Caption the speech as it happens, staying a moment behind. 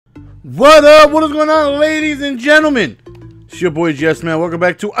What up? What is going on, ladies and gentlemen? It's your boy Jess, man. Welcome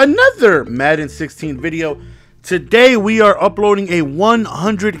back to another Madden 16 video. Today we are uploading a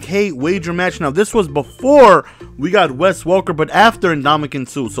 100k wager match. Now this was before we got Wes Welker, but after Team-100k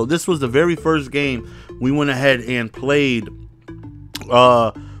Suh. So this was the very first game we went ahead and played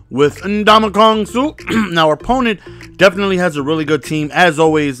with Team-100k Suh. Now our opponent definitely has a really good team. As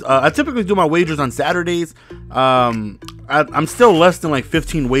always, I typically do my wagers on Saturdays. I'm still less than like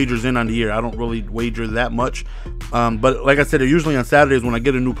 15 wagers in on the year. I don't really wager that much. But like I said, they're usually on Saturdays when I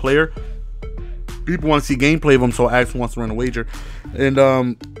get a new player. People want to see gameplay of them, so I actually wants to run a wager. And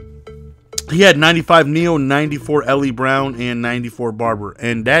he had 95 Neo, 94 Ellie Brown, and 94 Barber.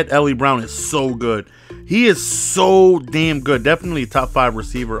 And that Ellie Brown is so good. He is so damn good. Definitely a top 5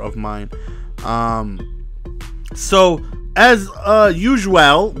 receiver of mine. So as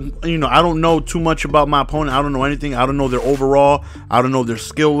usual, you know, I don't know too much about my opponent. I don't know anything. I don't know their overall. I don't know their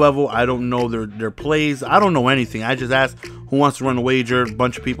skill level. I don't know their plays. I don't know anything. I just asked who wants to run a wager. A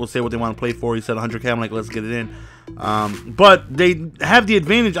bunch of people say what they want to play for. He said 100k. I'm like, let's get it in. But they have the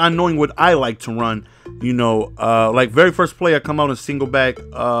advantage on knowing what I like to run. You know, like very first play, I come out in single back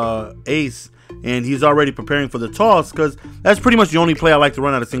ace. And he's already preparing for the toss because that's pretty much the only play I like to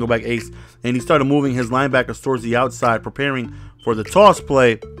run out of single back ace. And he started moving his linebackers towards the outside, preparing for the toss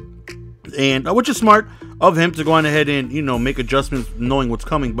play. And which is smart of him to go on ahead and, you know, make adjustments knowing what's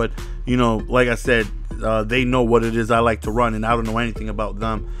coming. But, you know, like I said, they know what it is I like to run, and I don't know anything about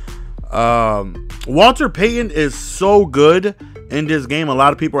them. Walter Payton is so good in this game. A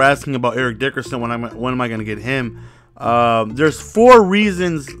lot of people are asking about Eric Dickerson. When am I going to get him? There's 4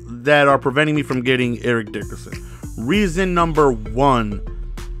 reasons that are preventing me from getting Eric Dickerson. Reason number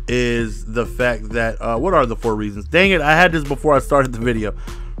 1 is the fact that what are the 4 reasons? Dang it, I had this before I started the video.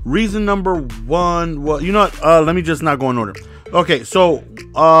 Reason number 1, well, you know what, let me just not go in order. Okay, so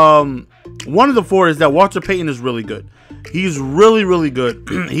one of the 4 is that Walter Payton is really good. He's really good.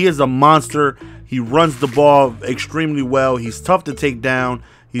 He is a monster. He runs the ball extremely well. He's tough to take down.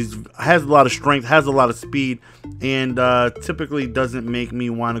 Has a lot of strength, has a lot of speed, and typically doesn't make me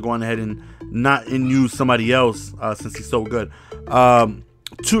want to go on ahead and not use somebody else since he's so good.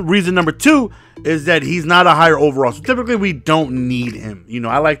 Reason number 2 is that he's not a higher overall, so typically we don't need him. You know,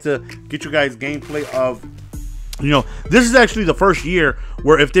 I like to get you guys gameplay of, you know, this is actually the first year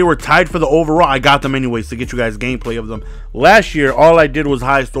where if they were tied for the overall, I got them anyways to get you guys gameplay of them. Last year, all I did was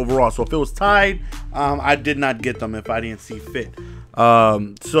highest overall, so if it was tied, I did not get them if I didn't see fit.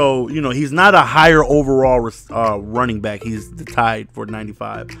 So, you know, he's not a higher overall running back. He's tied for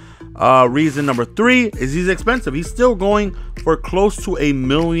 95. Reason number 3 is he's expensive. He's still going for close to 1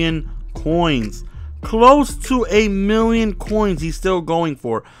 million coins. Close to 1 million coins he's still going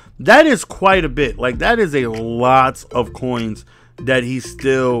for. That is quite a bit. Like, that is a lot of coins that he's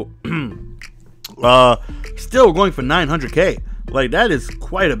still still going for 900k. Like, that is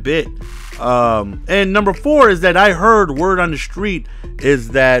quite a bit. And number 4 is that I heard word on the street is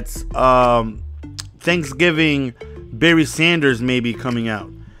that Thanksgiving Barry Sanders may be coming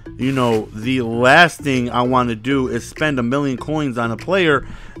out. You know, the last thing I want to do is spend 1 million coins on a player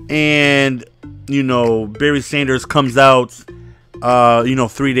and, you know, Barry Sanders comes out, you know,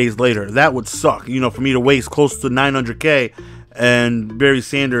 3 days later. That would suck, you know, for me to waste close to 900k and Barry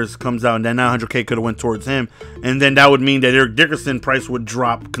Sanders comes out and that 900k could have went towards him, and then that would mean that Eric Dickerson price would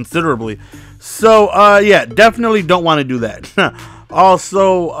drop considerably. So yeah, definitely don't want to do that.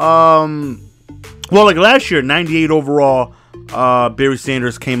 Also, well, like last year, 98 overall Barry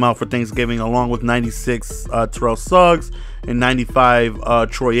Sanders came out for Thanksgiving along with 96 Terrell Suggs and 95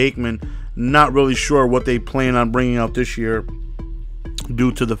 Troy Aikman. Not really sure what they plan on bringing out this year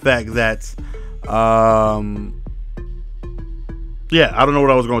due to the fact that yeah, I don't know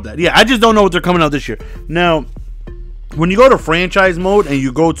what I was going with that. Yeah, I just don't know what they're coming out this year. Now, when you go to franchise mode and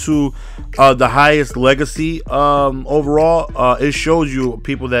you go to the highest legacy overall, it shows you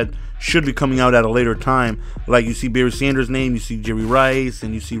people that should be coming out at a later time. Like you see Barry Sanders' name, you see Jerry Rice,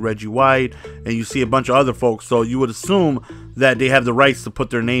 and you see Reggie White, and you see a bunch of other folks. So you would assume that they have the rights to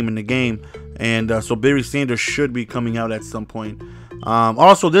put their name in the game. And so Barry Sanders should be coming out at some point.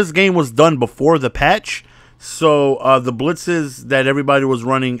 Also, this game was done before the patch. So the blitzes that everybody was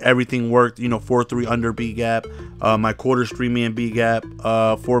running, everything worked. You know, 4-3 under B gap, my quarters 3-man B gap,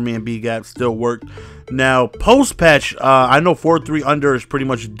 4-man B gap still worked. Now post patch, I know 4-3 under is pretty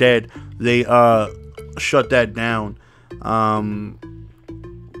much dead. They shut that down, and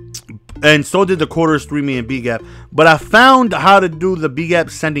so did the quarters 3-man B gap. But I found how to do the B gap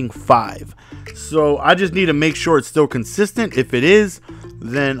sending 5. So I just need to make sure it's still consistent. If it is,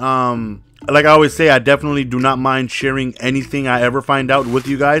 then like I always say, I definitely do not mind sharing anything I ever find out with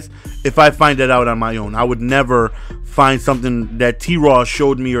you guys if I find it out on my own. I would never find something that T-Raw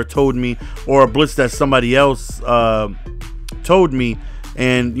showed me or told me, or a blitz that somebody else told me,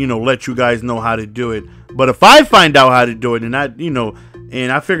 and let you guys know how to do it. But if I find out how to do it and I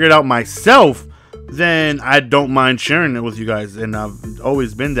figure it out myself, then I don't mind sharing it with you guys, and I've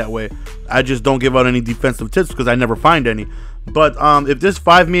always been that way. I just don't give out any defensive tips because I never find any. But if this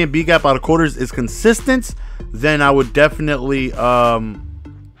 5-man B gap out of quarters is consistent, then I would definitely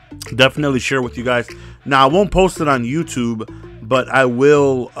share with you guys. Now, I won't post it on YouTube, but I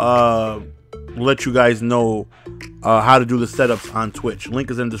will let you guys know how to do the setups on Twitch.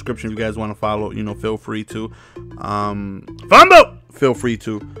 Link is in the description if you guys want to follow. Feel free to. Feel free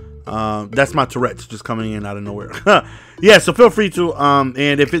to. That's my Tourette's just coming in out of nowhere. Yeah, so feel free to.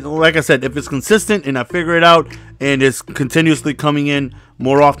 And if it, like I said, if it's consistent and I figure it out and it's continuously coming in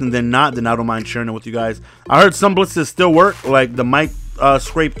more often than not, then I don't mind sharing it with you guys. I heard some blitzes still work, like the Mike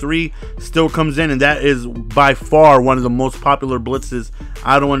Scrape 3 still comes in, and that is by far one of the most popular blitzes.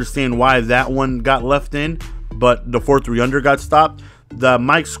 I don't understand why that one got left in, but the 4-3 under got stopped. The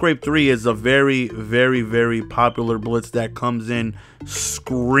Mike Scrape 3 is a very, very, very popular blitz that comes in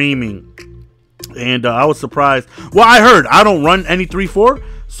screaming. And I was surprised. Well, I don't run any 3-4,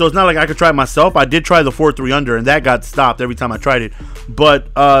 so it's not like I could try it myself. I did try the 4-3 under, and that got stopped every time I tried it.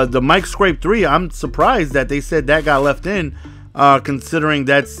 But the Mike Scrape 3, I'm surprised that they said that got left in, considering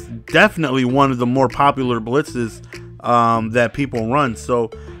that's definitely one of the more popular blitzes that people run.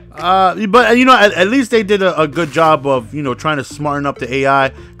 So, but at least they did a good job of trying to smarten up the AI,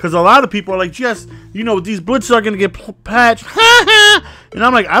 because a lot of people are like, yes, these blitzes are gonna get patched, and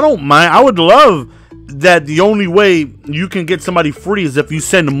I'm like, I don't mind. I would love that. The only way you can get somebody free is if you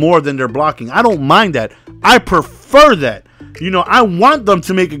send more than they're blocking. I don't mind that. I prefer that. I want them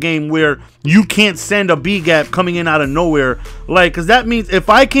to make a game where you can't send a B gap coming in out of nowhere, like, because that means if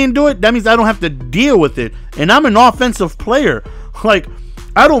I can't do it, that means I don't have to deal with it, and I'm an offensive player. Like,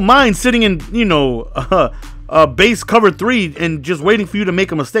 I don't mind sitting in, base cover 3 and just waiting for you to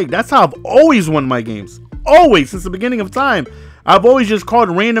make a mistake. That's how I've always won my games. Always, since the beginning of time. I've always just called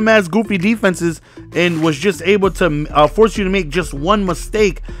random ass goofy defenses and was just able to force you to make just one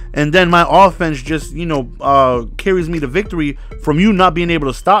mistake, and then my offense just carries me to victory from you not being able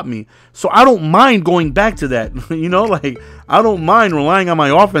to stop me. So I don't mind going back to that. Like, I don't mind relying on my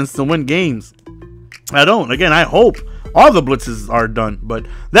offense to win games. I don't. Again, I hope all the blitzes are done. But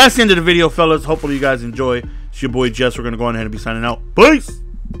that's the end of the video, fellas. Hopefully you guys enjoy. It's your boy Jess. We're gonna go on ahead and be signing out. Peace.